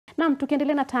Naam,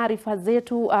 tukiendelea na taarifa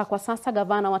zetu kwa sasa,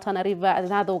 Gavana wa Tana River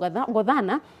Dhadho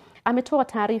Godhana ametoa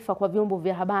taarifa kwa vyombo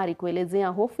vya habari kuelezea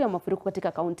hofu ya mafuriko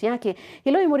katika kaunti yake.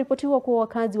 Hilo imeripotiwa kuwa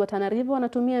wakazi wa Tana River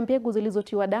wanatumia mbegu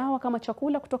zilizotiwa dawa kama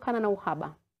chakula kutokana na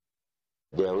uhaba.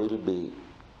 There will be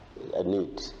a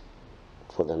need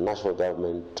for the national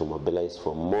government to mobilize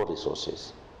for more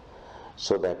resources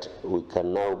so that we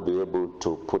can now be able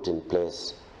to put in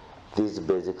place these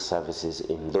basic services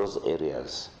in those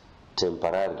areas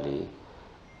temporarily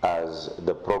as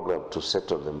the program to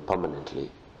settle them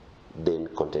permanently then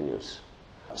continues.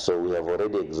 So we have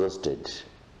already exhausted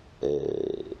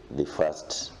the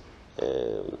first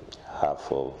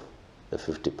half of the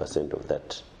 50% of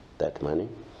that money.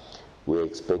 We're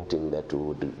expecting that we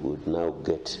would now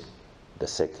get the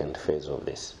second phase of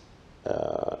this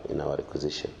in our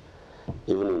acquisition.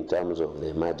 Even in terms of the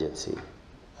emergency,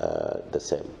 the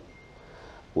same.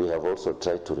 We have also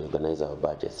tried to reorganize our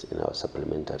budgets in our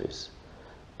supplementaries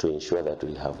to ensure that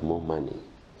we have more money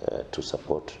to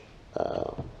support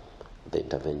the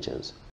interventions.